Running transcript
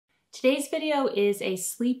Today's video is a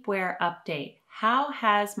sleepwear update. How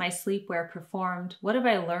has my sleepwear performed? What have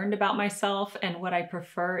I learned about myself and what I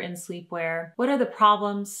prefer in sleepwear? What are the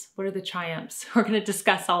problems? What are the triumphs? We're going to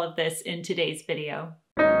discuss all of this in today's video.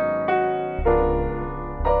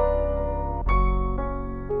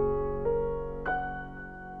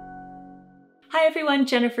 Hi everyone,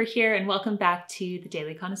 Jennifer here, and welcome back to the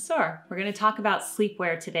Daily Connoisseur. We're going to talk about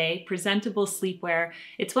sleepwear today, presentable sleepwear.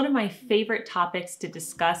 It's one of my favorite topics to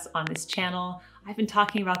discuss on this channel. I've been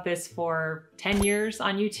talking about this for 10 years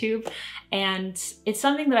on YouTube, and it's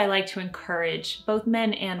something that I like to encourage both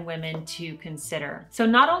men and women to consider. So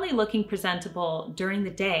not only looking presentable during the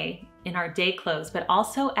day in our day clothes, but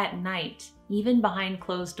also at night, even behind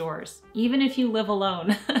closed doors. Even if you live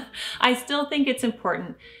alone, I still think it's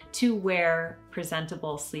important to wear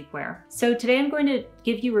presentable sleepwear. So today I'm going to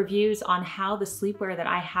give you reviews on how the sleepwear that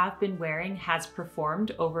I have been wearing has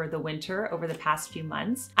performed over the winter, over the past few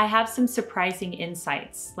months. I have some surprising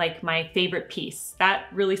insights, like my favorite piece. That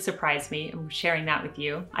really surprised me. I'm sharing that with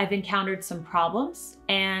you. I've encountered some problems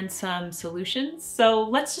and some solutions. So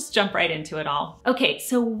let's just jump right into it all. Okay,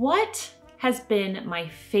 so what has been my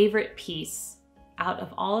favorite piece out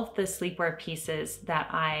of all of the sleepwear pieces that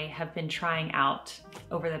I have been trying out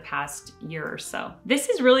over the past year or so? This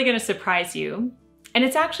is really gonna surprise you. And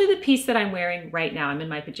it's actually the piece that I'm wearing right now. I'm in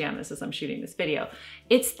my pajamas as I'm shooting this video.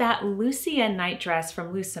 It's that Lucia night dress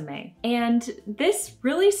from Lusame. And this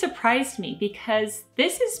really surprised me because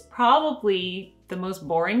this is probably the most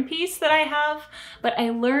boring piece that I have, but I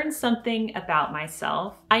learned something about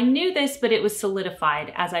myself. I knew this, but it was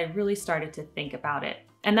solidified as I really started to think about it.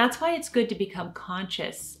 And that's why it's good to become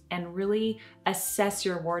conscious and really assess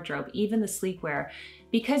your wardrobe, even the sleepwear,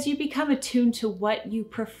 because you become attuned to what you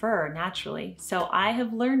prefer naturally. So I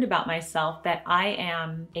have learned about myself that I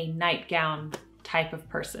am a nightgown type of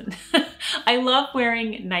person. I love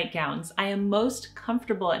wearing nightgowns. I am most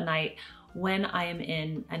comfortable at night when I am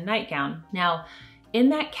in a nightgown. Now, in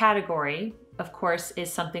that category, of course,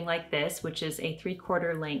 is something like this, which is a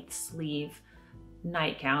 3/4 length sleeve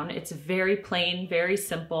nightgown. It's very plain, very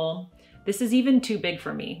simple. This is even too big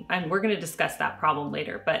for me. We're gonna discuss that problem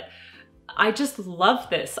later, but I just love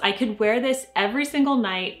this. I could wear this every single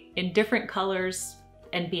night in different colors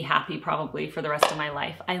and be happy probably for the rest of my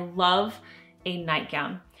life. I love a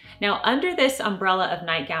nightgown. Now, under this umbrella of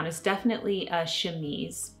nightgown is definitely a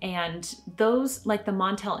chemise, and those, like the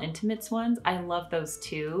Montel Intimates ones, I love those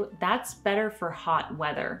too. That's better for hot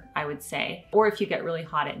weather, I would say, or if you get really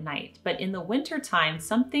hot at night. But in the winter time,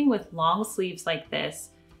 something with long sleeves like this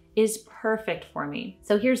is perfect for me.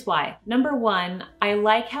 So here's why. Number one, I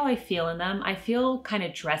like how I feel in them. I feel kind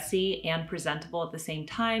of dressy and presentable at the same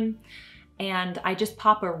time. And I just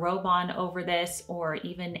pop a robe on over this, or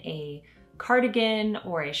even a cardigan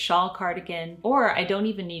or a shawl cardigan, or I don't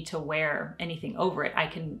even need to wear anything over it. I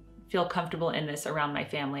can feel comfortable in this around my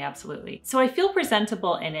family, absolutely. So I feel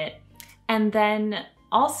presentable in it. And then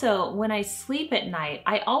also when I sleep at night,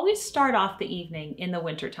 I always start off the evening in the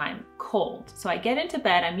wintertime cold. So I get into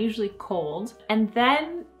bed, I'm usually cold, and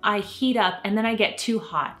then I heat up and then I get too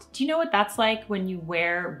hot. Do you know what that's like when you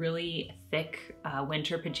wear really thick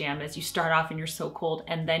winter pajamas? You start off and you're so cold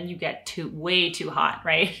and then you get way too hot,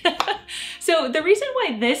 right? So the reason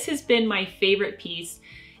why this has been my favorite piece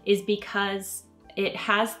is because it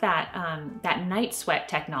has that, that night sweat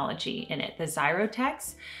technology in it, the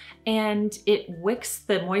Zyrotex, and it wicks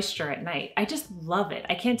the moisture at night. I just love it.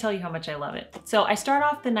 I can't tell you how much I love it. So I start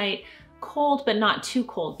off the night cold, but not too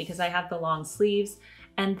cold because I have the long sleeves.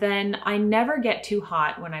 And then I never get too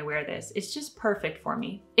hot when I wear this. It's just perfect for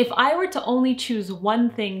me. If I were to only choose one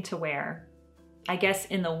thing to wear, I guess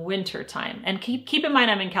in the winter time, and keep in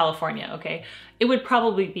mind I'm in California, okay? It would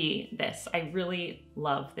probably be this. I really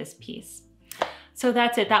love this piece. So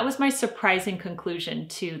that's it. That was my surprising conclusion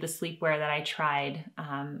to the sleepwear that I tried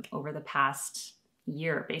over the past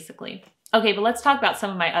year, basically. Okay, but let's talk about some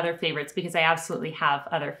of my other favorites because I absolutely have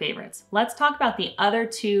other favorites. Let's talk about the other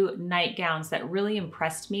two nightgowns that really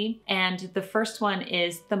impressed me. And the first one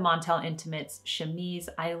is the Montel Intimates chemise.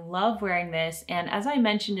 I love wearing this. And as I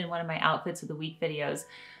mentioned in one of my outfits of the week videos,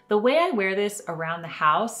 the way I wear this around the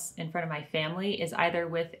house in front of my family is either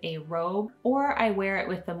with a robe or I wear it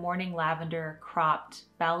with the morning lavender cropped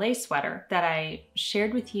ballet sweater that I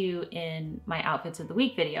shared with you in my outfits of the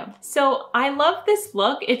week video. So I love this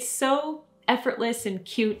look. It's so effortless and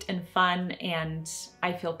cute and fun, and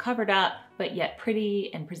I feel covered up, but yet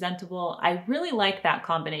pretty and presentable. I really like that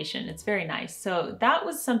combination. It's very nice. So that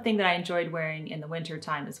was something that I enjoyed wearing in the winter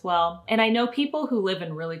time as well. And I know people who live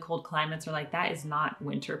in really cold climates are like, that is not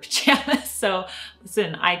winter pajamas. So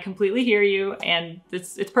listen, I completely hear you, and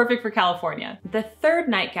it's perfect for California. The third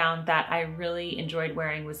nightgown that I really enjoyed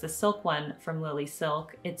wearing was the silk one from Lily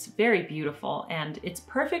Silk. It's very beautiful and it's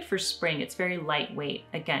perfect for spring. It's very lightweight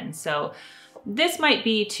again. So this might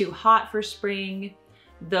be too hot for spring.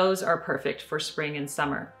 Those are perfect for spring and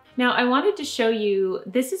summer. Now I wanted to show you,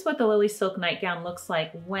 this is what the Lily Silk nightgown looks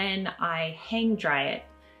like when I hang dry it.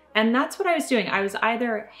 And that's what I was doing. I was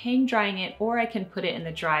either hang drying it or I can put it in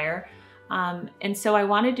the dryer. And so I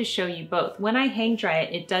wanted to show you both. When I hang dry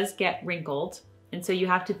it, it does get wrinkled. And so you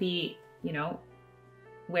have to be, you know,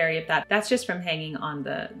 wary of that. That's just from hanging on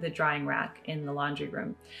the drying rack in the laundry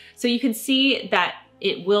room. So you can see that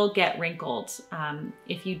it will get wrinkled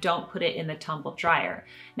if you don't put it in the tumble dryer.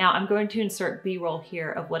 Now I'm going to insert B-roll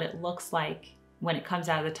here of what it looks like when it comes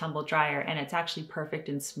out of the tumble dryer, and it's actually perfect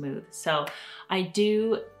and smooth. So I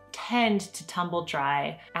do tend to tumble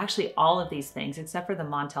dry actually all of these things except for the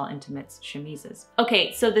Montel Intimates chemises.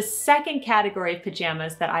 Okay, so the second category of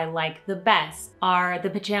pajamas that I like the best are the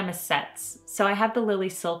pajama sets. So I have the Lily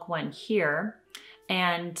Silk one here,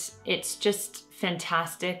 and it's just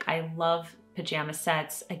fantastic. I love pajama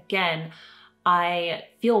sets. Again, I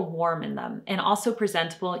feel warm in them and also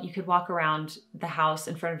presentable. You could walk around the house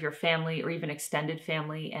in front of your family or even extended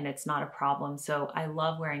family and it's not a problem. So I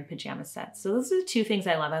love wearing pajama sets. So those are the two things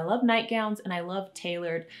I love. I love nightgowns and I love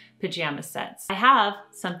tailored pajama sets. I have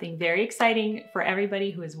something very exciting for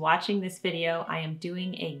everybody who is watching this video. I am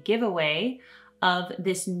doing a giveaway of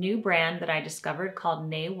this new brand that I discovered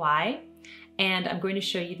called Neiwai. And I'm going to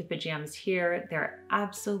show you the pajamas here. They're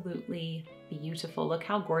absolutely beautiful. Look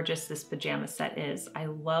how gorgeous this pajama set is. I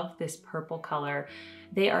love this purple color.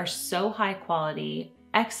 They are so high quality,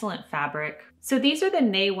 excellent fabric. So these are the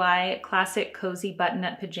Neiwai Classic Cozy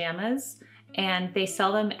Button-Up Pajamas, and they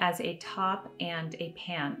sell them as a top and a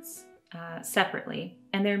pants separately.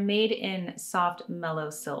 And they're made in soft mellow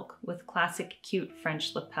silk with classic cute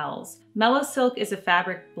French lapels. Mellow silk is a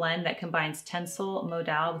fabric blend that combines tencel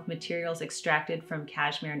modal with materials extracted from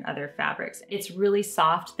cashmere and other fabrics. It's really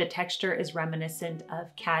soft. The texture is reminiscent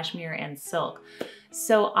of cashmere and silk.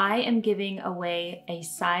 So I am giving away a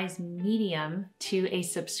size medium to a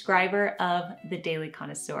subscriber of the Daily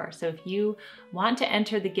Connoisseur. So if you want to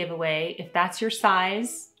enter the giveaway, if that's your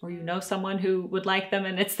size, or you know someone who would like them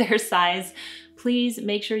and it's their size, please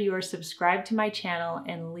make sure you are subscribed to my channel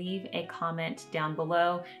and leave a comment down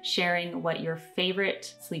below sharing what your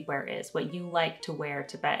favorite sleepwear is, what you like to wear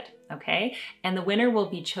to bed, okay? And the winner will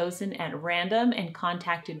be chosen at random and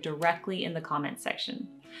contacted directly in the comment section.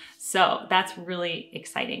 So that's really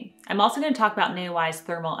exciting. I'm also going to talk about Neiwai's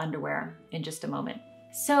thermal underwear in just a moment.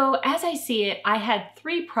 So as I see it, I had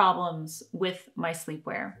 3 problems with my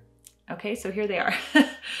sleepwear. Okay, so here they are.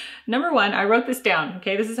 Number 1, I wrote this down,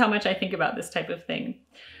 okay? This is how much I think about this type of thing.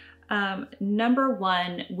 Number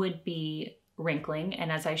 1 would be wrinkling.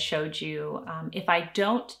 And as I showed you, if I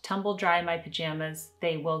don't tumble dry my pajamas,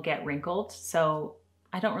 they will get wrinkled. So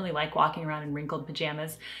I don't really like walking around in wrinkled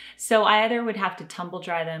pajamas. So I either would have to tumble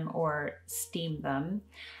dry them or steam them.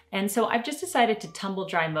 And so I've just decided to tumble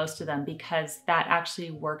dry most of them because that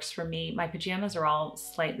actually works for me. My pajamas are all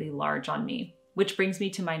slightly large on me, which brings me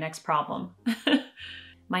to my next problem.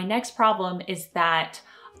 My next problem is that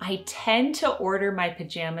I tend to order my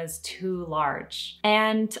pajamas too large.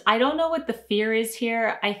 And I don't know what the fear is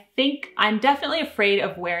here. I think I'm definitely afraid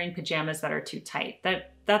of wearing pajamas that are too tight.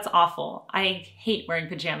 That's awful. I hate wearing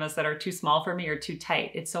pajamas that are too small for me or too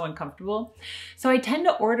tight. It's so uncomfortable. So I tend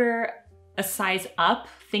to order a size up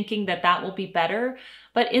thinking that that will be better.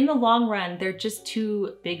 But in the long run, they're just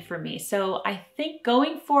too big for me. So I think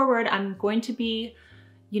going forward, I'm going to be,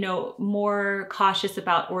 more cautious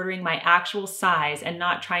about ordering my actual size and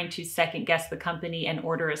not trying to second guess the company and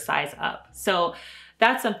order a size up. So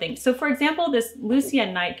that's something. So for example, this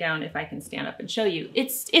Lucienne nightgown, if I can stand up and show you,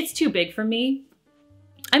 it's too big for me.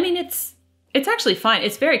 I mean, it's actually fine.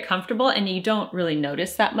 It's very comfortable and you don't really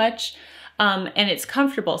notice that much. And it's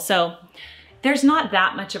comfortable. So there's not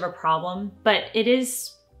that much of a problem, but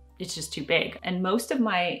it's just too big. And most of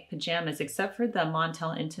my pajamas, except for the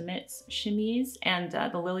Montel Intimates chemise and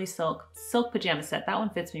the Lily Silk pajama set, that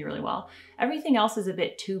one fits me really well. Everything else is a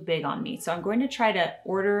bit too big on me. So I'm going to try to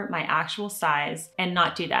order my actual size and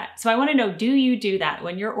not do that. So I want to know, do you do that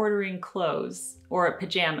when you're ordering clothes or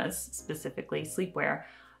pajamas, specifically sleepwear?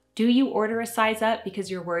 Do you order a size up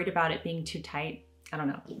because you're worried about it being too tight? I don't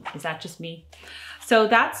know, is that just me? So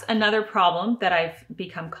that's another problem that I've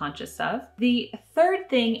become conscious of. The third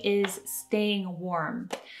thing is staying warm.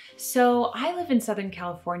 So I live in Southern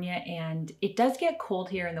California and it does get cold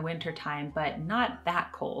here in the winter time, but not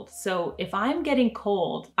that cold. So if I'm getting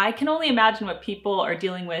cold, I can only imagine what people are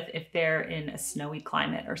dealing with if they're in a snowy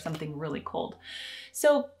climate or something really cold.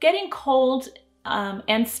 So getting cold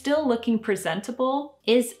and still looking presentable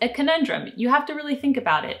is a conundrum. You have to really think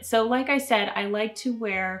about it. So like I said, I like to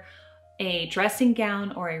wear a dressing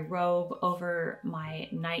gown or a robe over my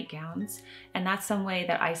nightgowns, and that's some way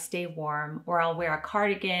that I stay warm. Or I'll wear a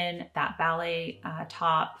cardigan, that ballet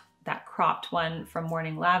top, that cropped one from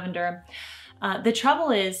Morning Lavender. The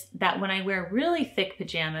trouble is that when I wear really thick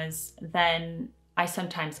pajamas, then I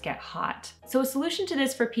sometimes get hot. So a solution to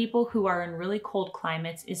this for people who are in really cold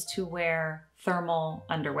climates is to wear thermal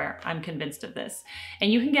underwear. I'm convinced of this.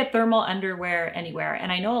 And you can get thermal underwear anywhere.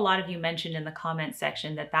 And I know a lot of you mentioned in the comment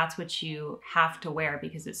section that that's what you have to wear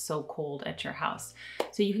because it's so cold at your house.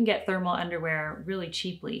 So you can get thermal underwear really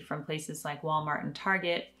cheaply from places like Walmart and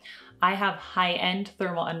Target. I have high-end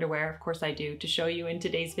thermal underwear, of course I do, to show you in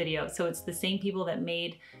today's video. So it's the same people that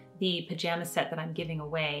made the pajama set that I'm giving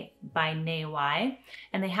away by Neiwai.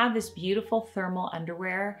 And they have this beautiful thermal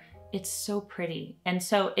underwear. It's so pretty. And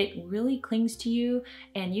so it really clings to you,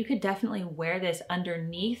 and you could definitely wear this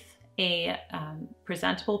underneath a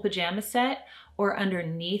presentable pajama set or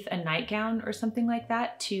underneath a nightgown or something like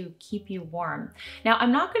that to keep you warm. Now,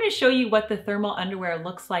 I'm not going to show you what the thermal underwear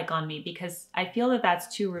looks like on me because I feel that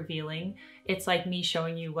that's too revealing. It's like me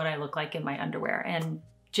showing you what I look like in my underwear, and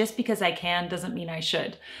just because I can doesn't mean I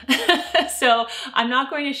should. So I'm not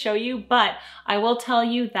going to show you, but I will tell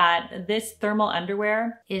you that this thermal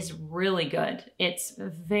underwear is really good.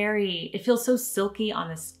 It feels so silky on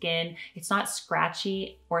the skin. It's not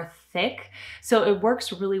scratchy or thick. So it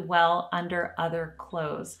works really well under other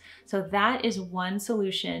clothes. So that is one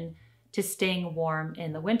solution to staying warm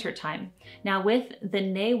in the wintertime. Now with the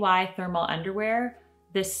Neiwai thermal underwear,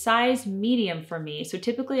 the size medium for me, so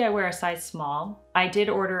typically I wear a size small. I did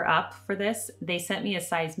order up for this. They sent me a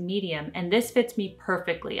size medium, and this fits me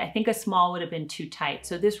perfectly. I think a small would have been too tight,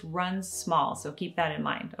 so this runs small, so keep that in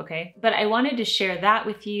mind, okay? But I wanted to share that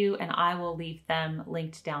with you, and I will leave them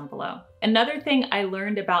linked down below. Another thing I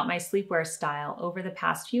learned about my sleepwear style over the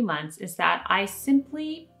past few months is that I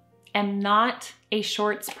simply am not a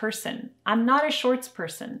shorts person. I'm not a shorts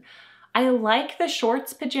person. I like the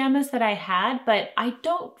shorts pajamas that I had, but I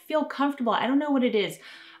don't feel comfortable. I don't know what it is.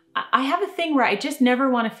 I have a thing where I just never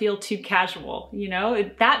want to feel too casual, you know?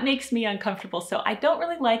 That makes me uncomfortable, so I don't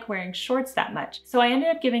really like wearing shorts that much. So I ended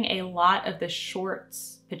up giving a lot of the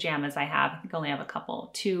shorts pajamas I have, I think I only have a couple,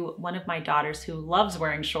 to one of my daughters who loves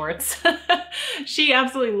wearing shorts. She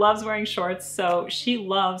absolutely loves wearing shorts, so she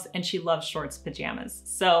loves shorts pajamas.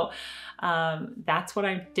 So that's what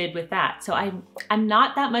I did with that. So I'm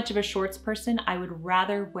not that much of a shorts person. I would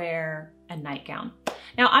rather wear a nightgown.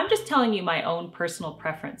 Now, I'm just telling you my own personal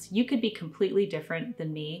preference. You could be completely different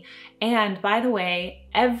than me. And by the way,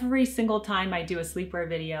 every single time I do a sleepwear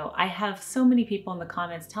video, I have so many people in the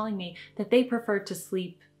comments telling me that they prefer to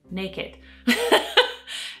sleep naked.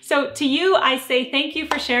 So to you, I say thank you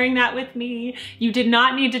for sharing that with me. You did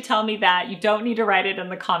not need to tell me that. You don't need to write it in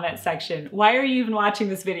the comment section. Why are you even watching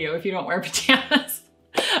this video if you don't wear pajamas?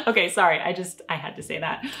 Okay, sorry, I had to say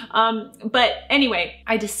that. But anyway,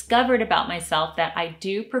 I discovered about myself that I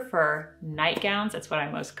do prefer nightgowns. That's what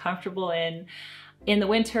I'm most comfortable in. In the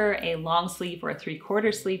winter, a long sleeve or a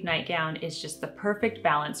 3/4 sleeve nightgown is just the perfect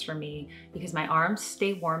balance for me because my arms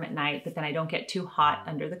stay warm at night, but then I don't get too hot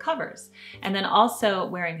under the covers. And then also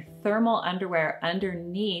wearing thermal underwear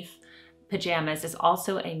underneath pajamas is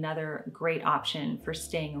also another great option for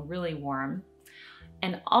staying really warm.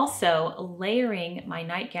 And also layering my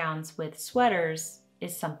nightgowns with sweaters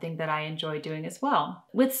is something that I enjoy doing as well.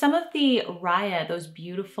 With some of the Raya, those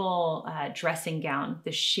beautiful dressing gown,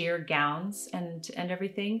 the sheer gowns and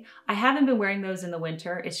everything, I haven't been wearing those in the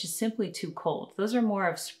winter. It's just simply too cold. Those are more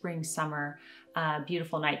of spring, summer,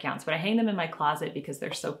 beautiful nightgowns, but I hang them in my closet because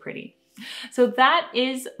they're so pretty. So that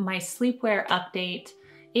is my sleepwear update.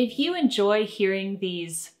 If you enjoy hearing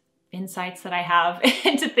these insights that I have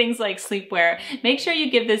into things like sleepwear, make sure you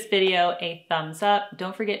give this video a thumbs up.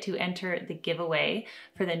 Don't forget to enter the giveaway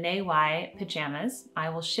for the Neiwai pajamas. I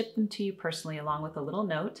will ship them to you personally along with a little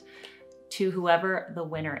note to whoever the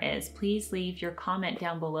winner is. Please leave your comment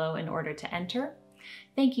down below in order to enter.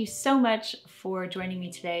 Thank you so much for joining me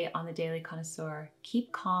today on the Daily Connoisseur.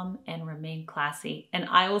 Keep calm and remain classy, and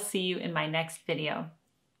I will see you in my next video.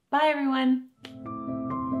 Bye everyone.